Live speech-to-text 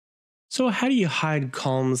So how do you hide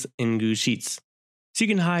columns in Google Sheets? So you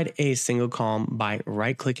can hide a single column by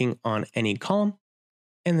right-clicking on any column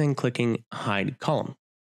and then clicking Hide Column.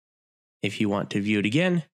 If you want to view it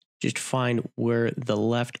again, just find where the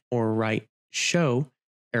left or right show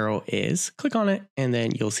arrow is, click on it, and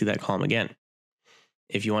then you'll see that column again.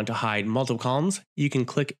 If you want to hide multiple columns, you can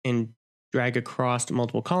click and drag across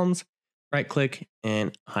multiple columns, right-click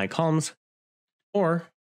and hide columns, or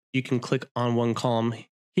you can click on one column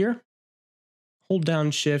here, hold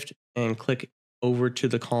down Shift and click over to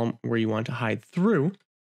the column where you want to hide through,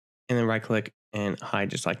 and then right click and hide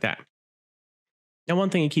just like that. Now, one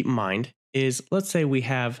thing to keep in mind is, let's say we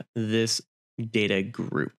have this data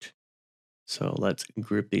grouped. So let's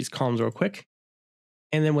group these columns real quick.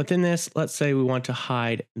 And then within this, let's say we want to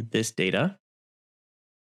hide this data.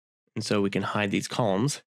 And so we can hide these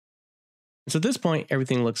columns. And so at this point,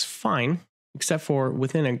 everything looks fine, except for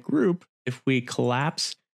within a group, if we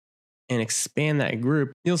collapse and expand that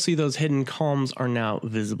group, you'll see those hidden columns are now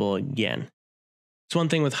visible again. So one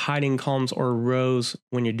thing with hiding columns or rows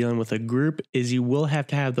when you're dealing with a group is you will have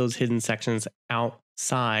to have those hidden sections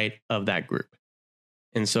outside of that group.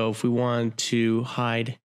 And so if we want to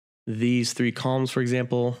hide these three columns, for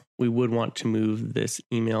example, we would want to move this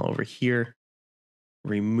email over here,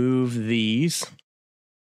 remove these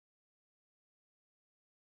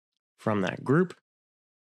from that group,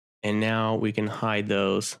 and now we can hide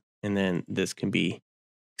those. And then this can be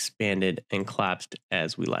expanded and collapsed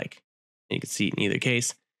as we like. And you can see in either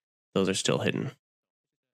case, those are still hidden.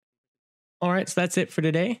 All right, so that's it for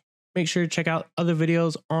today. Make sure to check out other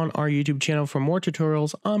videos on our YouTube channel for more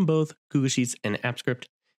tutorials on both Google Sheets and AppScript.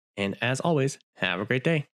 And as always, have a great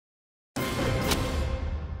day.